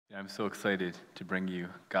I'm so excited to bring you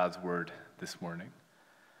God's Word this morning.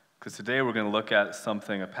 Because today we're going to look at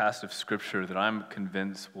something, a passage of Scripture that I'm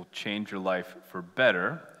convinced will change your life for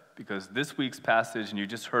better. Because this week's passage, and you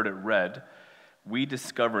just heard it read, we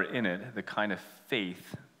discover in it the kind of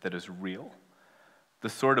faith that is real. The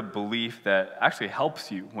sort of belief that actually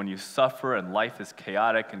helps you when you suffer and life is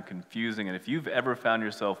chaotic and confusing. And if you've ever found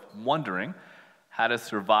yourself wondering how to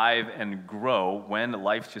survive and grow when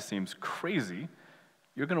life just seems crazy,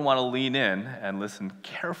 you're going to want to lean in and listen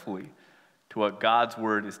carefully to what God's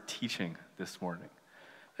Word is teaching this morning.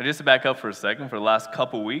 Now, just to back up for a second, for the last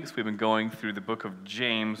couple weeks, we've been going through the book of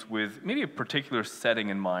James with maybe a particular setting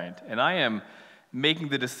in mind. And I am making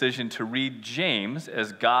the decision to read James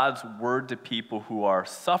as God's word to people who are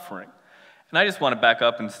suffering. And I just want to back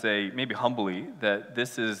up and say, maybe humbly, that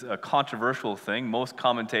this is a controversial thing. Most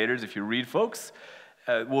commentators, if you read folks,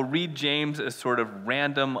 will read James as sort of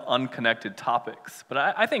random, unconnected topics. But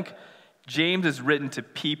I think James is written to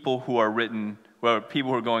people who are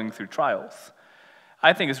going through trials.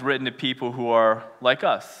 I think it's written to people who are like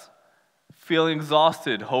us, feeling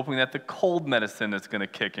exhausted, hoping that the cold medicine is going to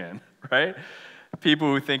kick in, right?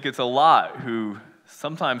 People who think it's a lot, who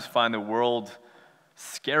sometimes find the world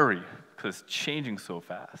scary because it's changing so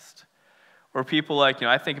fast. Or people like,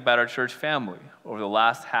 I think about our church family over the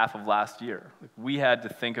last half of last year. We had to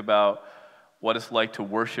think about what it's like to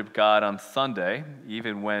worship God on Sunday,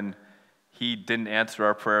 even when He didn't answer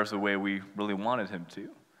our prayers the way we really wanted Him to.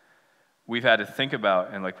 We've had to think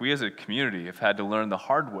about, and we as a community have had to learn the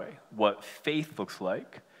hard way, what faith looks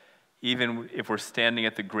like, even if we're standing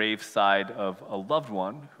at the graveside of a loved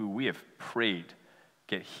one who we have prayed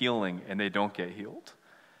get healing and they don't get healed.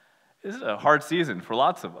 This is a hard season for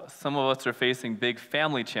lots of us. Some of us are facing big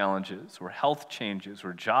family challenges, or health changes,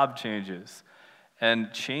 or job changes,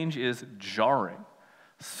 and change is jarring.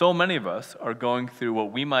 So many of us are going through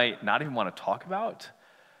what we might not even want to talk about,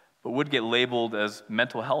 but would get labeled as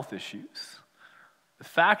mental health issues. The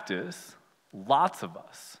fact is, lots of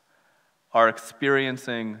us are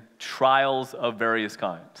experiencing trials of various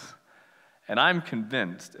kinds. And I'm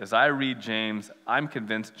convinced, as I read James, I'm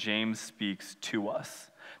convinced James speaks to us.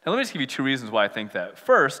 Now, let me just give you two reasons why I think that.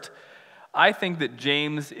 First, I think that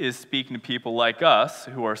James is speaking to people like us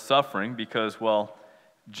who are suffering because,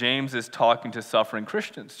 James is talking to suffering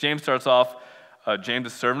Christians. James starts off, James, a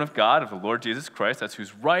servant of God, of the Lord Jesus Christ. That's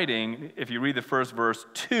who's writing. If you read the first verse,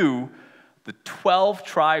 to the 12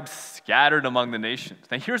 tribes scattered among the nations.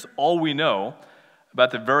 Now, here's all we know about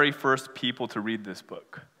the very first people to read this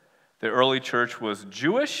book. The early church was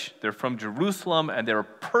Jewish. They're from Jerusalem, and they were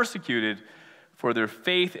persecuted for their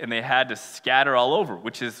faith, and they had to scatter all over,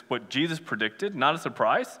 which is what Jesus predicted, not a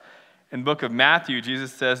surprise. In the book of Matthew,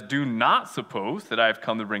 Jesus says, "Do not suppose that I have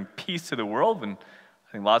come to bring peace to the world." And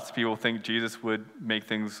I think lots of people think Jesus would make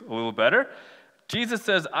things a little better. Jesus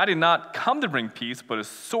says, "I did not come to bring peace, but a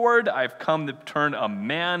sword. I've come to turn a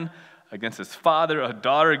man against his father, a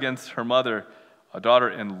daughter against her mother, a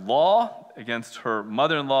daughter-in-law against her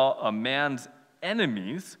mother-in-law. A man's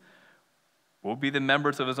enemies will be the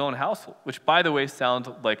members of his own household," which, by the way, sounds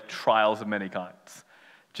like trials of many kinds.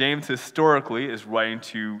 James historically is writing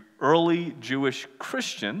to early Jewish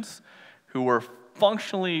Christians who were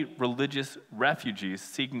functionally religious refugees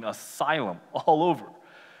seeking asylum all over.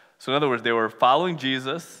 So in other words, they were following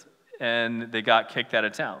Jesus and they got kicked out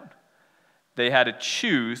of town. They had to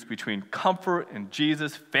choose between comfort in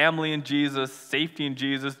Jesus, family in Jesus, safety in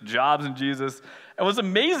Jesus, jobs in Jesus. And what's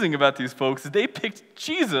amazing about these folks is they picked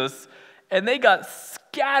Jesus and they got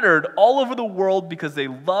scattered all over the world because they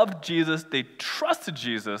loved Jesus, they trusted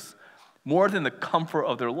Jesus more than the comfort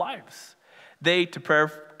of their lives. They, to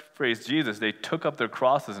paraphrase Jesus, they took up their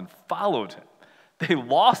crosses and followed Him. They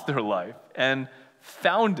lost their life and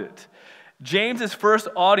found it. James's first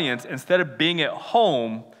audience, instead of being at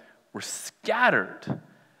home, were scattered.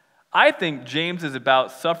 I think James is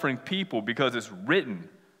about suffering people because it's written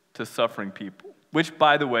to suffering people, which,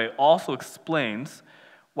 by the way, also explains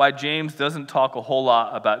why James doesn't talk a whole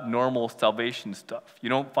lot about normal salvation stuff. You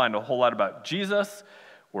don't find a whole lot about Jesus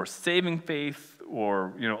or saving faith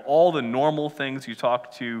or all the normal things you talk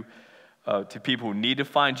to people who need to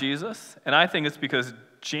find Jesus. And I think it's because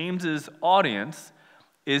James's audience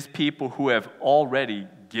is people who have already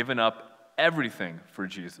given up everything for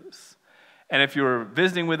Jesus. And if you're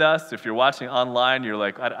visiting with us, if you're watching online, you're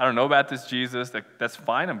like, I don't know about this Jesus, that's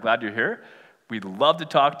fine, I'm glad you're here. We'd love to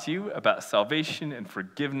talk to you about salvation and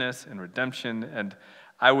forgiveness and redemption, and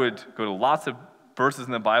I would go to lots of verses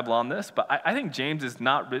in the Bible on this, but I think James is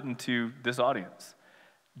not written to this audience.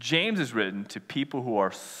 James is written to people who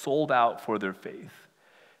are sold out for their faith,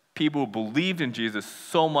 people who believed in Jesus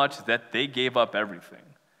so much that they gave up everything.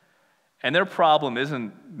 And their problem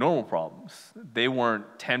isn't normal problems. They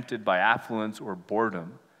weren't tempted by affluence or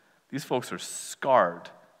boredom. These folks are scarred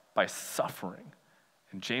by suffering.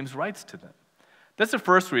 And James writes to them. That's the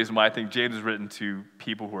first reason why I think James is written to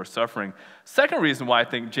people who are suffering. Second reason why I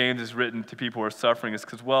think James is written to people who are suffering is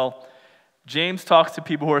because, well, James talks to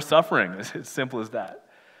people who are suffering. It's as simple as that.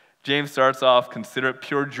 James starts off, consider it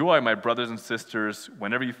pure joy, my brothers and sisters,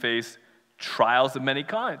 whenever you face trials of many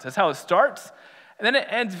kinds. That's how it starts. And then it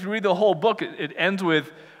ends, if you read the whole book, it ends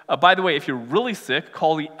with, by the way, if you're really sick,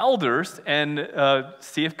 call the elders and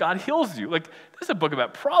see if God heals you. Like, this is a book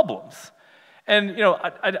about problems. And,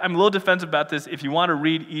 I'm a little defensive about this. If you want to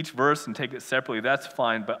read each verse and take it separately, that's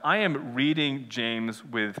fine. But I am reading James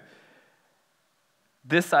with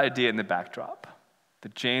this idea in the backdrop,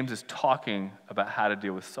 that James is talking about how to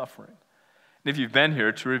deal with suffering. And if you've been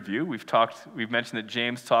here to review, we've mentioned that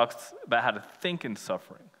James talks about how to think in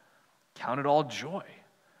suffering. Count it all joy.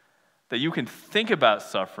 That you can think about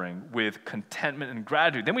suffering with contentment and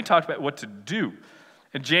gratitude. Then we talked about what to do.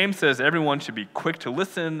 And James says everyone should be quick to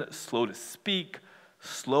listen, slow to speak,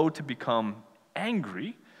 slow to become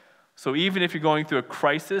angry. So even if you're going through a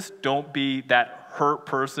crisis, don't be that hurt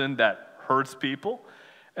person that hurts people.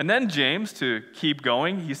 And then James, to keep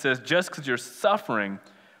going, he says, just because you're suffering,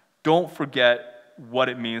 don't forget what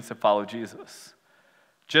it means to follow Jesus.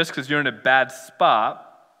 Just because you're in a bad spot,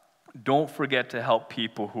 don't forget to help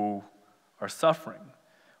people who are suffering.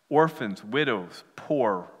 Orphans, widows,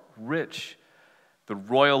 poor, rich. The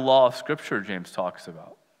royal law of Scripture James talks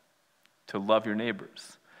about, to love your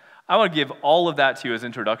neighbors. I want to give all of that to you as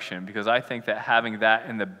introduction because I think that having that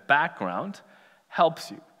in the background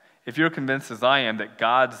helps you. If you're convinced as I am that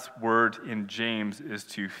God's word in James is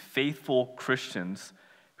to faithful Christians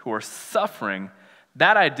who are suffering,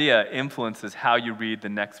 that idea influences how you read the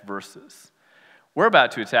next verses. We're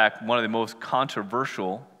about to attack one of the most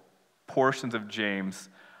controversial portions of James.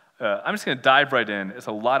 I'm just going to dive right in. It's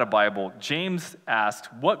a lot of Bible. James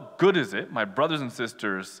asked, what good is it, my brothers and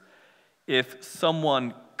sisters, if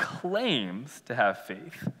someone claims to have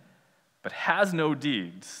faith but has no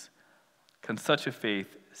deeds? Can such a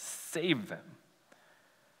faith save them?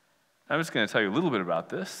 I'm just going to tell you a little bit about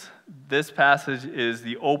this. This passage is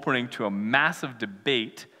the opening to a massive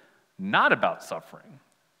debate, not about suffering,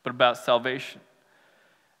 but about salvation.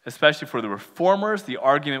 Especially for the reformers, the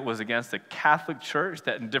argument was against the Catholic Church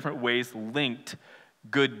that in different ways linked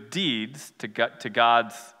good deeds to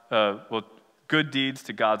God's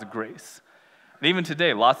grace. And even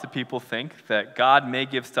today, lots of people think that God may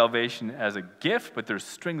give salvation as a gift, but there's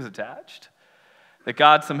strings attached. That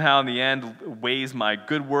God somehow in the end weighs my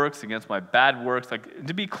good works against my bad works. Like,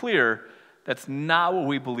 to be clear, that's not what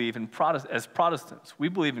we believe in as Protestants. We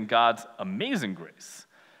believe in God's amazing grace.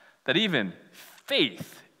 That even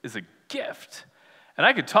faith is a gift. And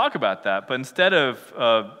I could talk about that, but instead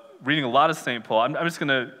of reading a lot of St. Paul, I'm just going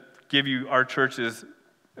to give you our church's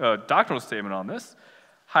doctrinal statement on this.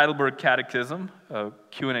 Heidelberg Catechism,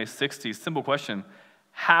 Q&A 60, simple question: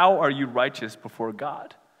 how are you righteous before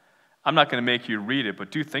God? I'm not going to make you read it, but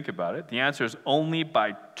do think about it. The answer is only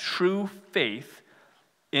by true faith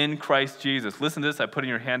in Christ Jesus. Listen to this. I put in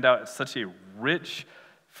your handout. It's such a rich,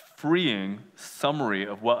 freeing summary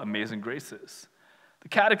of what amazing grace is. The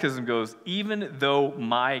Catechism goes, even though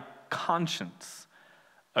my conscience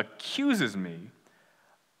accuses me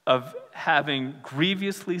of having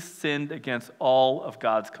grievously sinned against all of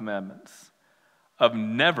God's commandments, of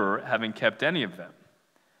never having kept any of them,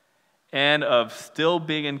 and of still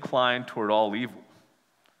being inclined toward all evil.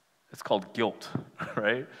 It's called guilt,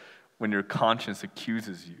 right? When your conscience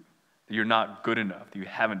accuses you that you're not good enough, that you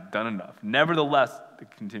haven't done enough. Nevertheless, it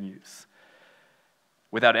continues,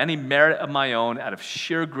 without any merit of my own, out of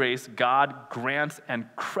sheer grace, God grants and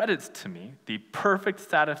credits to me the perfect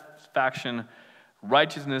satisfaction,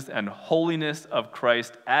 righteousness, and holiness of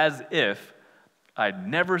Christ, as if I'd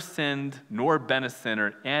never sinned nor been a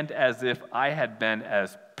sinner, and as if I had been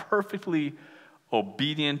as perfectly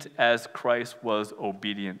obedient as Christ was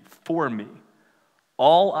obedient for me.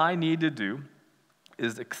 All I need to do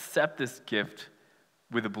is accept this gift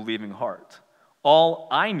with a believing heart. All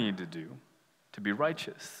I need to do to be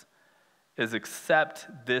righteous is accept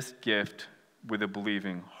this gift with a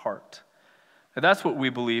believing heart. Now, that's what we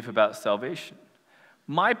believe about salvation.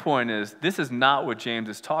 My point is, this is not what James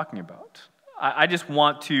is talking about. I just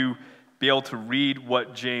want to be able to read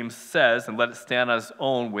what James says and let it stand on its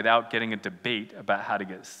own without getting a debate about how to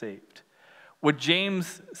get saved. What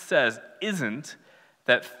James says isn't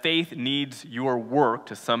that faith needs your work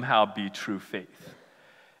to somehow be true faith.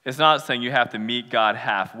 It's not saying you have to meet God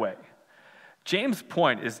halfway. James'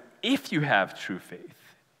 point is, if you have true faith,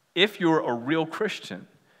 if you're a real Christian,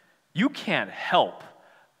 You can't help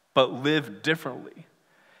but live differently.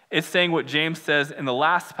 It's saying what James says in the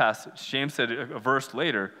last passage. James said a verse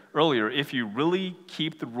earlier, if you really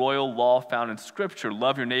keep the royal law found in Scripture,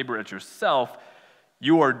 love your neighbor as yourself,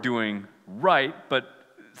 you are doing right. But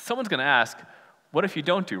someone's going to ask, what if you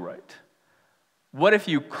don't do right? What if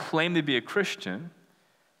you claim to be a Christian,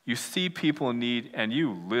 you see people in need, and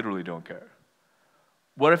you literally don't care?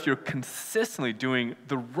 What if you're consistently doing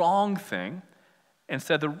the wrong thing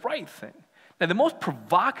instead of the right thing? Now, the most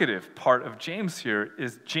provocative part of James here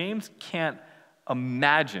is James can't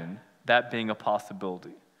imagine that being a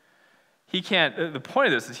possibility. He can't, the point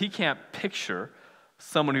of this is he can't picture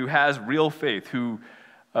someone who has real faith, who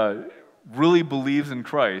really believes in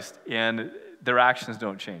Christ, and their actions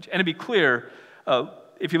don't change. And to be clear,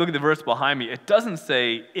 if you look at the verse behind me, it doesn't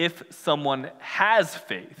say if someone has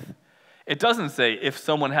faith. It doesn't say if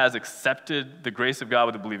someone has accepted the grace of God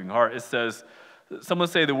with a believing heart. It says, someone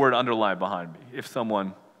say the word underlined behind me. If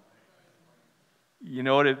someone, you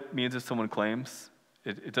know what it means if someone claims?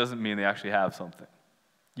 It doesn't mean they actually have something.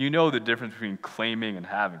 You know the difference between claiming and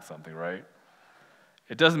having something, right?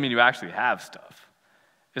 It doesn't mean you actually have stuff.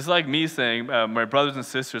 It's like me saying, my brothers and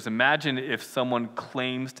sisters, imagine if someone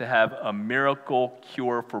claims to have a miracle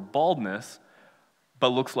cure for baldness, but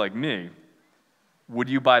looks like me. Would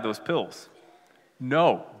you buy those pills?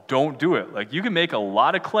 No, don't do it. Like, you can make a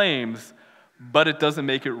lot of claims, but it doesn't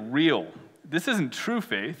make it real. This isn't true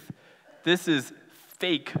faith. This is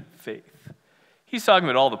fake faith. He's talking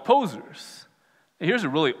about all the posers. And here's a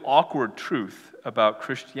really awkward truth about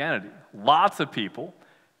Christianity. Lots of people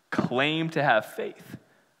claim to have faith.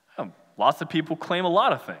 Lots of people claim a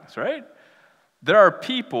lot of things, right? There are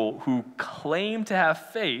people who claim to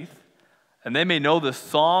have faith, and they may know the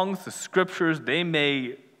songs, the scriptures, they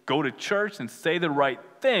may go to church and say the right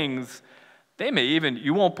things. They may even,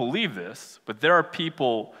 you won't believe this, but there are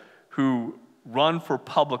people who run for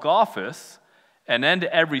public office and end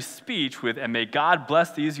every speech with, and may God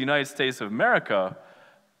bless these United States of America,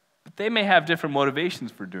 but they may have different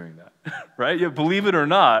motivations for doing that, right? You believe it or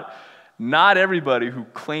not everybody who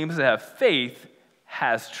claims to have faith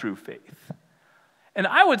has true faith. And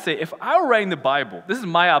I would say, if I were writing the Bible, this is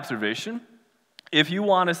my observation, if you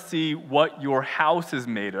want to see what your house is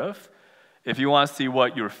made of, if you want to see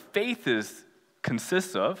what your faith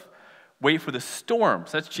consists of, wait for the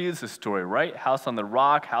storms. That's Jesus' story, right? House on the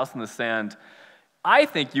rock, house on the sand. I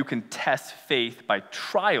think you can test faith by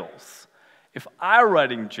trials. If I were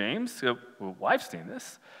writing James, well, I've seen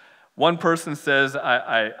this. One person says,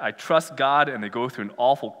 I trust God, and they go through an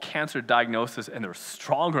awful cancer diagnosis, and they're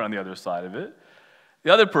stronger on the other side of it.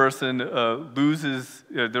 The other person loses,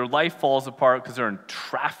 their life falls apart because they're in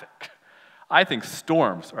traffic. I think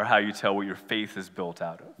storms are how you tell what your faith is built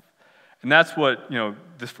out of. And that's what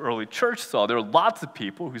this early church saw. There were lots of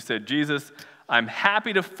people who said, Jesus, I'm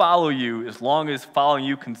happy to follow you as long as following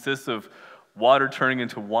you consists of water turning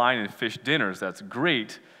into wine and fish dinners. That's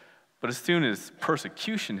great. But as soon as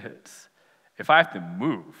persecution hits, if I have to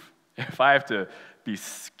move, if I have to be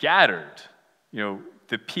scattered,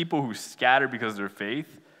 the people who scatter because of their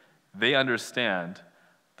faith, they understand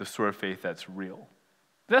the sort of faith that's real.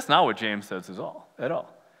 That's not what James says at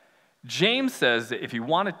all. James says that if you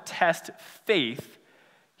want to test faith,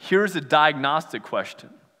 here's a diagnostic question.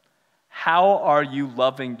 How are you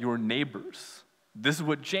loving your neighbors? This is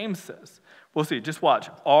what James says. We'll see, just watch.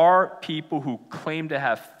 Are people who claim to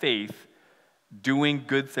have faith doing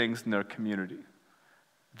good things in their community?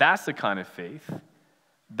 That's the kind of faith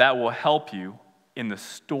that will help you in the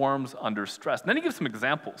storms under stress. And then he gives some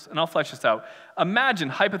examples, and I'll flesh this out. Imagine,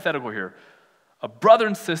 hypothetical here, a brother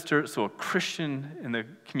and sister, so a Christian in the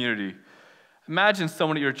community. Imagine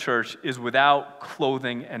someone at your church is without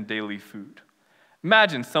clothing and daily food.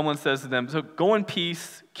 Imagine someone says to them, so go in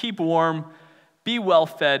peace, keep warm, be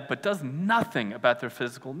well-fed, but does nothing about their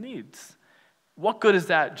physical needs. What good is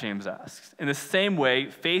that, James asks? In the same way,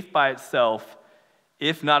 faith by itself,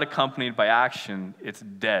 if not accompanied by action, it's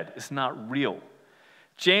dead. It's not real.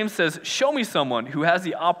 James says, show me someone who has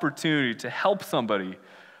the opportunity to help somebody,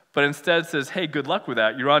 but instead says, hey, good luck with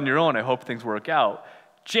that. You're on your own. I hope things work out.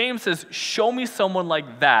 James says, show me someone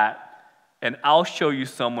like that, and I'll show you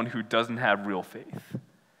someone who doesn't have real faith.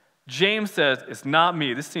 James says, it's not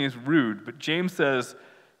me. This seems rude, but James says,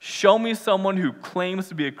 show me someone who claims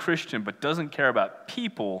to be a Christian but doesn't care about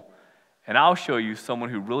people, and I'll show you someone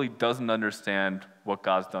who really doesn't understand what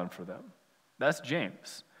God's done for them. That's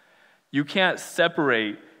James. You can't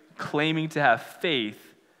separate claiming to have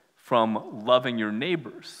faith from loving your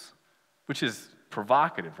neighbors, which is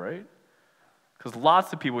provocative, right? Because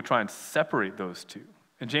lots of people try and separate those two.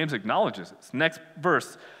 And James acknowledges this. Next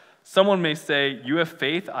verse, Someone may say, you have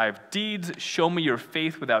faith, I have deeds. Show me your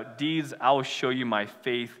faith without deeds. I will show you my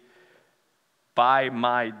faith by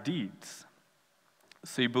my deeds.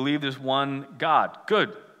 So you believe there's one God.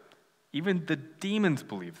 Good. Even the demons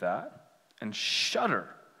believe that and shudder.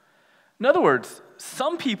 In other words,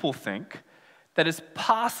 some people think that it's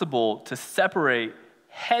possible to separate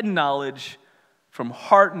head knowledge from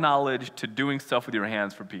heart knowledge to doing stuff with your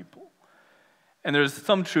hands for people. And there's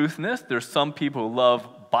some truth in this. There's some people who love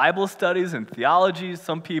Bible studies and theology.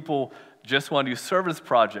 Some people just want to do service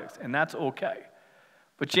projects, and that's okay.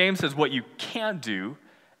 But James says what you can't do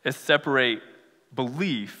is separate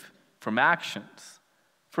belief from actions.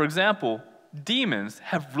 For example, demons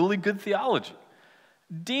have really good theology.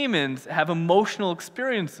 Demons have emotional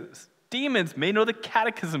experiences. Demons may know the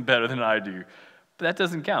catechism better than I do, but that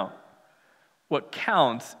doesn't count. What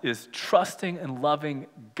counts is trusting and loving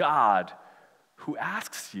God who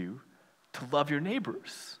asks you to love your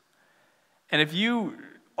neighbors. And if you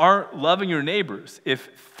aren't loving your neighbors, if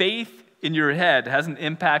faith in your head hasn't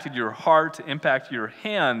impacted your heart to impact your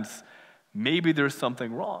hands, maybe there's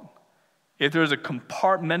something wrong. If there's a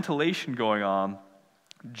compartmentalization going on,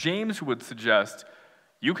 James would suggest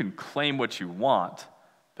you can claim what you want,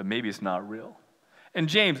 but maybe it's not real. And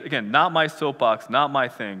James, again, not my soapbox, not my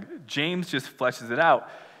thing. James just fleshes it out.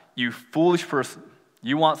 You foolish person.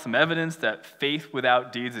 You want some evidence that faith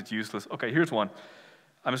without deeds is useless. Okay, here's one.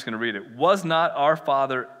 I'm just going to read it. Was not our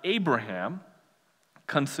father Abraham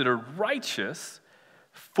considered righteous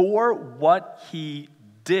for what he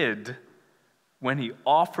did when he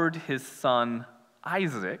offered his son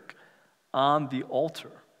Isaac on the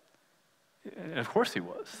altar? And of course he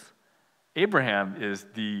was. Abraham is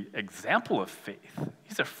the example of faith.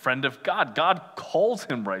 He's a friend of God. God calls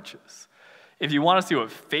him righteous. If you want to see what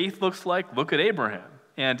faith looks like, look at Abraham.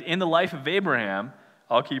 And in the life of Abraham,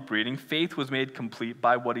 I'll keep reading, faith was made complete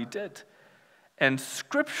by what he did. And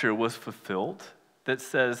scripture was fulfilled that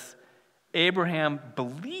says Abraham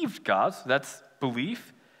believed God, so that's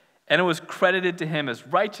belief, and it was credited to him as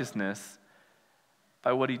righteousness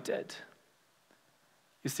by what he did.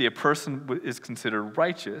 You see, a person is considered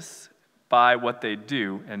righteous by what they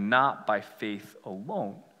do and not by faith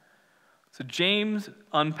alone. So James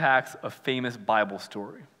unpacks a famous Bible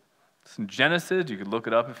story. It's in Genesis. You could look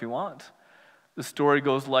it up if you want. The story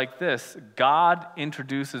goes like this. God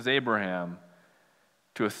introduces Abraham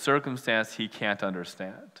to a circumstance he can't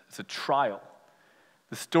understand. It's a trial.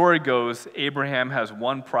 The story goes, Abraham has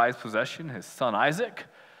one prized possession, his son Isaac,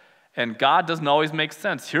 and God doesn't always make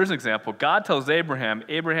sense. Here's an example. God tells Abraham,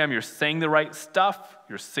 Abraham, you're saying the right stuff,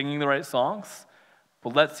 you're singing the right songs,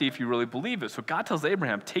 but let's see if you really believe it. So God tells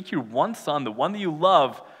Abraham, take your one son, the one that you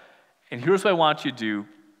love, and here's what I want you to do.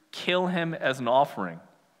 Kill him as an offering,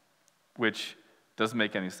 which doesn't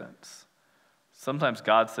make any sense. Sometimes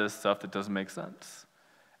God says stuff that doesn't make sense.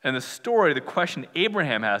 And the story, the question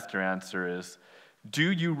Abraham has to answer is,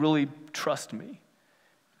 do you really trust me?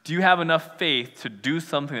 Do you have enough faith to do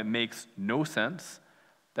something that makes no sense?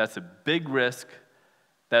 That's a big risk.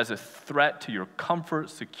 That is a threat to your comfort,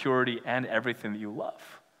 security, and everything that you love.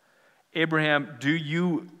 Abraham, do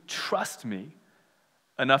you trust me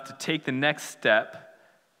enough to take the next step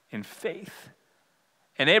in faith?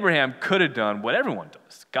 And Abraham could have done what everyone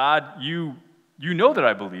does. God, you know that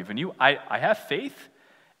I believe in you. I have faith.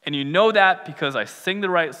 And you know that because I sing the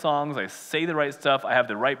right songs, I say the right stuff, I have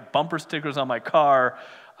the right bumper stickers on my car,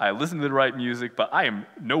 I listen to the right music, but I am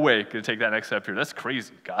no way going to take that next step here. That's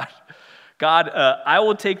crazy, God. God, I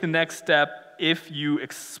will take the next step if you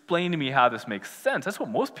explain to me how this makes sense. That's what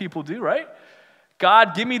most people do, right?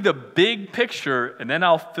 God, give me the big picture, and then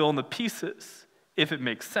I'll fill in the pieces if it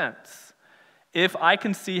makes sense. If I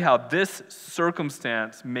can see how this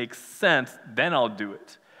circumstance makes sense, then I'll do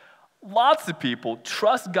it. Lots of people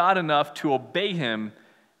trust God enough to obey him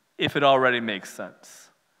if it already makes sense.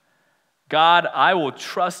 God, I will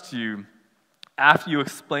trust you after you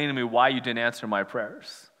explain to me why you didn't answer my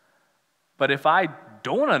prayers. But if I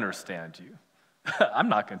don't understand you, I'm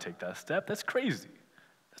not going to take that step. That's crazy.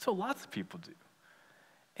 That's what lots of people do.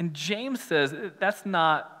 And James says that's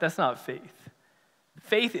not faith.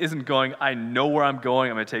 Faith isn't going, I know where I'm going,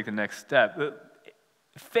 I'm going to take the next step.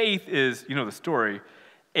 Faith is, you know the story,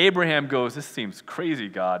 Abraham goes, this seems crazy,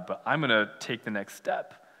 God, but I'm going to take the next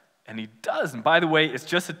step. And he does. And by the way, it's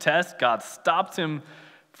just a test. God stopped him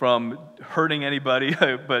from hurting anybody.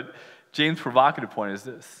 But James' provocative point is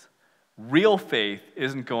this. Real faith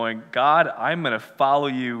isn't going, God, I'm going to follow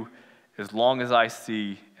you as long as I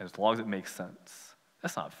see, as long as it makes sense.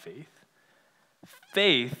 That's not faith.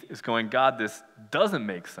 Faith is going, God, this doesn't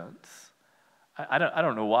make sense. I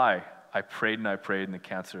don't know why. I prayed and the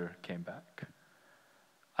cancer came back.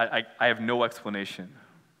 I have no explanation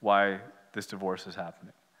why this divorce is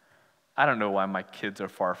happening. I don't know why my kids are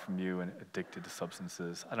far from you and addicted to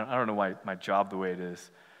substances. I don't know why my job the way it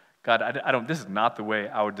is. God, this is not the way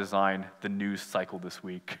I would design the news cycle this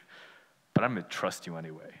week, but I'm going to trust you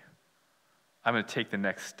anyway. I'm going to take the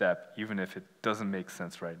next step, even if it doesn't make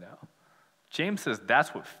sense right now. James says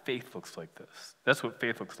that's what faith looks like this. That's what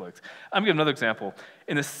faith looks like. I'm going to give another example.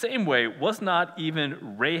 In the same way, was not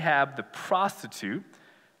even Rahab the prostitute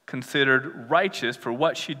considered righteous for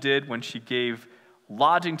what she did when she gave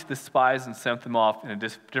lodging to the spies and sent them off in a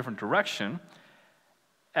different direction?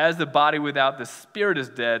 As the body without the spirit is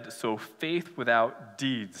dead, so faith without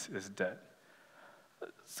deeds is dead.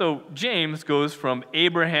 So James goes from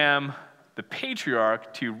Abraham, the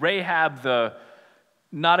patriarch, to Rahab, the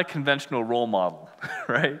not a conventional role model,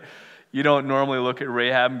 right? You don't normally look at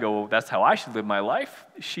Rahab and go, well, that's how I should live my life.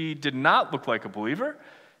 She did not look like a believer.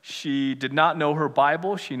 She did not know her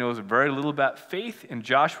Bible. She knows very little about faith. In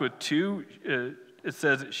Joshua 2, it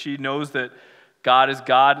says that she knows that God is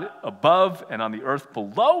God above and on the earth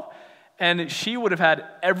below. And she would have had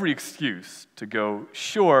every excuse to go,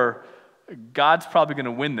 sure, God's probably going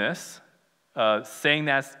to win this. Saying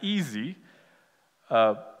that's easy.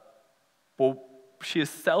 Well, she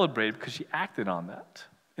is celebrated because she acted on that.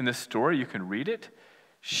 In the story, you can read it.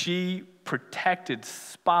 She protected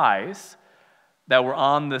spies that were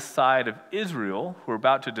on the side of Israel who were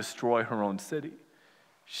about to destroy her own city.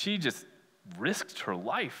 She just risked her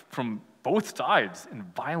life from both sides in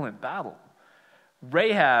violent battle.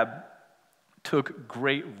 Rahab took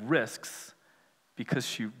great risks because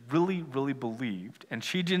she really, really believed. And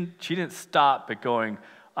she didn't stop at going,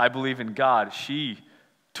 I believe in God. She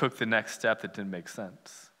took the next step that didn't make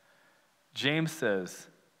sense. James says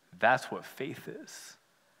that's what faith is.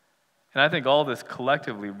 And I think all this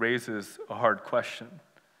collectively raises a hard question.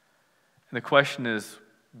 And the question is,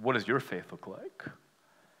 what does your faith look like?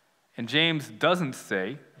 And James doesn't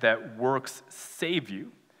say that works save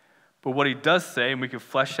you. But what he does say, and we could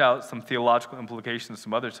flesh out some theological implications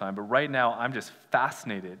some other time, but right now I'm just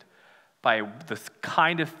fascinated by this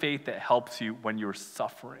kind of faith that helps you when you're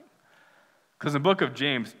suffering. Because in the book of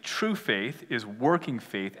James, true faith is working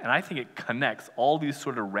faith, and I think it connects all these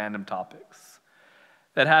sort of random topics.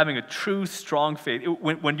 That having a true, strong faith,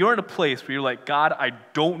 when you're in a place where you're like, God, I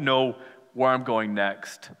don't know where I'm going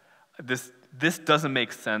next. This doesn't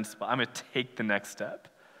make sense, but I'm going to take the next step.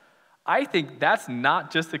 I think that's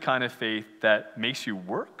not just the kind of faith that makes you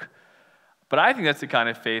work, but I think that's the kind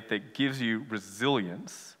of faith that gives you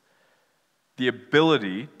resilience, the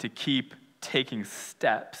ability to keep taking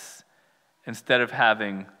steps instead of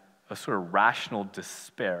having a sort of rational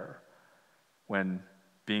despair when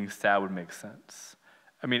being sad would make sense.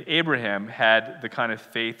 I mean, Abraham had the kind of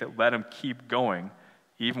faith that let him keep going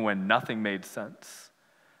even when nothing made sense.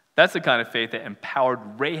 That's the kind of faith that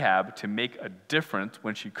empowered Rahab to make a difference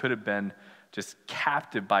when she could have been just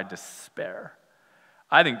captive by despair.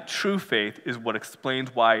 I think true faith is what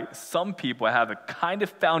explains why some people have a kind of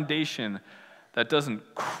foundation that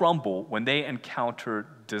doesn't crumble when they encounter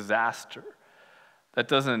disaster, that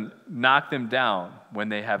doesn't knock them down when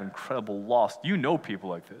they have incredible loss. You know people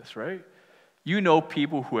like this, right? You know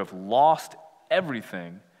people who have lost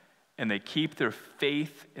everything, and they keep their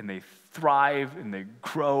faith, and they thrive, and they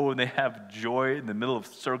grow, and they have joy in the middle of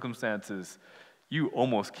circumstances you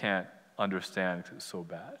almost can't understand because it's so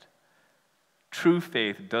bad. True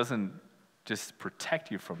faith doesn't just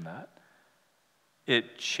protect you from that.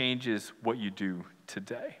 It changes what you do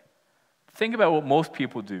today. Think about what most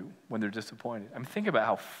people do when they're disappointed. I mean, think about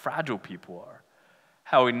how fragile people are,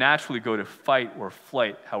 how we naturally go to fight or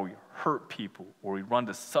flight, how we hurt people, or we run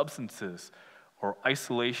to substances, or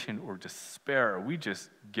isolation, or despair, or we just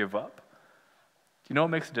give up. Do you know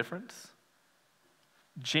what makes a difference?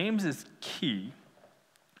 James' key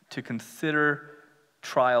to consider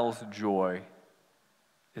trials joy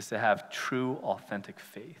is to have true, authentic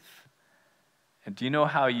faith. And do you know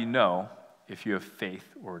how you know if you have faith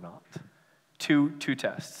or not? Two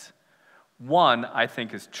tests. One, I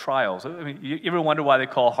think, is trials. I mean, you ever wonder why they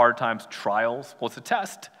call hard times trials? Well, it's a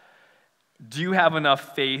test. Do you have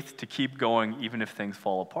enough faith to keep going even if things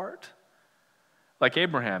fall apart? Like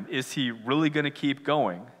Abraham, is he really going to keep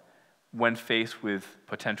going when faced with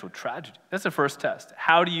potential tragedy? That's the first test.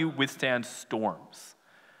 How do you withstand storms?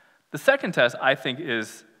 The second test, I think,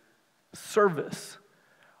 is service.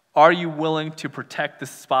 Are you willing to protect the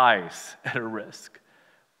spies at a risk?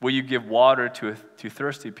 Will you give water to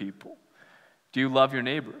thirsty people? Do you love your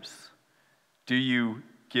neighbors? Do you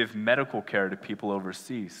give medical care to people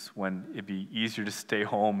overseas when it'd be easier to stay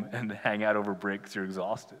home and hang out over break because you're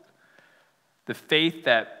exhausted? The faith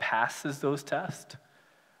that passes those tests,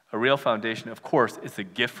 A real foundation, of course, it's a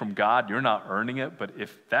gift from God. You're not earning it, but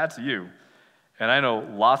if that's you, and I know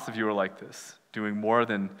lots of you are like this, doing more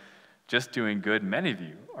than just doing good. Many of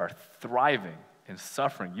you are thriving in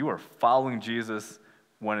suffering. You are following Jesus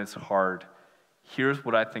when it's hard. Here's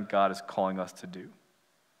what I think God is calling us to do.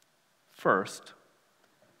 First,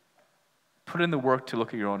 put in the work to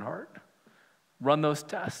look at your own heart. Run those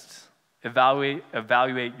tests.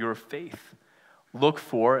 Evaluate your faith. Look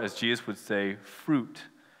for, as Jesus would say, fruit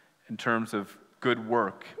in terms of good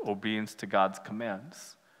work, obedience to God's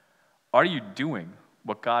commands. Are you doing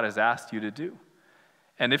what God has asked you to do?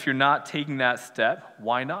 And if you're not taking that step,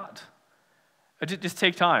 why not? Just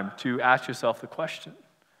take time to ask yourself the question.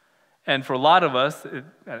 And for a lot of us, and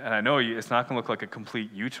I know it's not going to look like a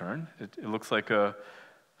complete U-turn. It looks like a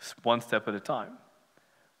one step at a time.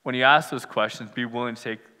 When you ask those questions, be willing to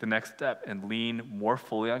take the next step and lean more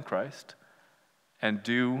fully on Christ and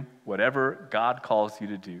do whatever God calls you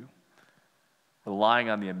to do, relying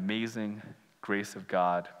on the amazing grace of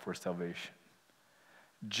God for salvation.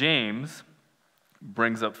 James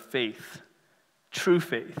brings up faith, true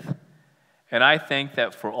faith. And I think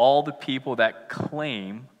that for all the people that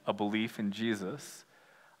claim a belief in Jesus,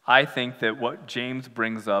 I think that what James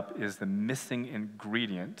brings up is the missing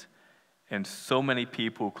ingredient in so many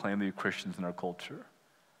people who claim to be Christians in our culture.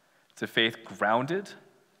 It's a faith grounded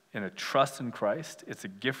in a trust in Christ. It's a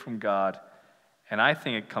gift from God. And I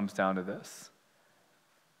think it comes down to this.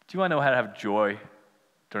 Do you want to know how to have joy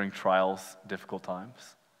during trials, difficult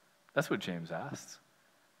times? That's what James asks.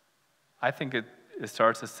 I think it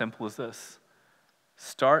starts as simple as this.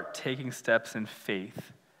 Start taking steps in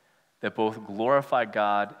faith that both glorify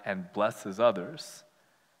God and blesses others.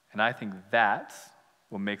 And I think that's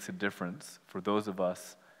what makes a difference for those of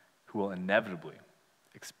us who will inevitably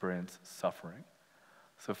experience suffering.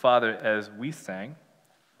 So, Father, as we sang,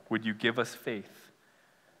 would you give us faith?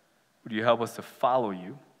 Would you help us to follow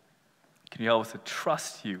you? Can you help us to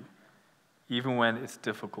trust you even when it's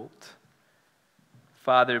difficult?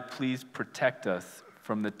 Father, please protect us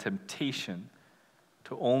from the temptation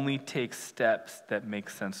to only take steps that make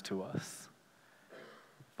sense to us.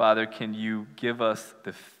 Father, can you give us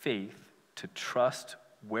the faith to trust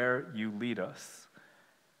where you lead us?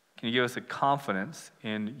 Can you give us a confidence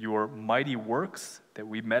in your mighty works that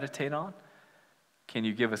we meditate on? Can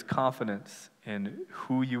you give us confidence in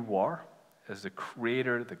who you are as the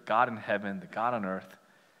creator, the God in heaven, the God on earth?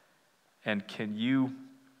 And can you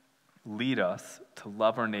lead us to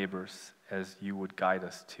love our neighbors as you would guide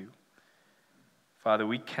us to? Father,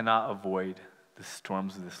 we cannot avoid the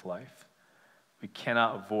storms of this life. We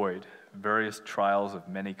cannot avoid various trials of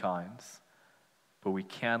many kinds, but we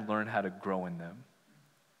can learn how to grow in them.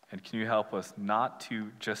 And can you help us not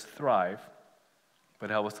to just thrive,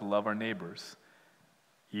 but help us to love our neighbors,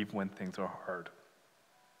 even when things are hard.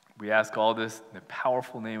 We ask all this in the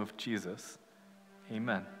powerful name of Jesus.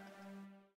 Amen.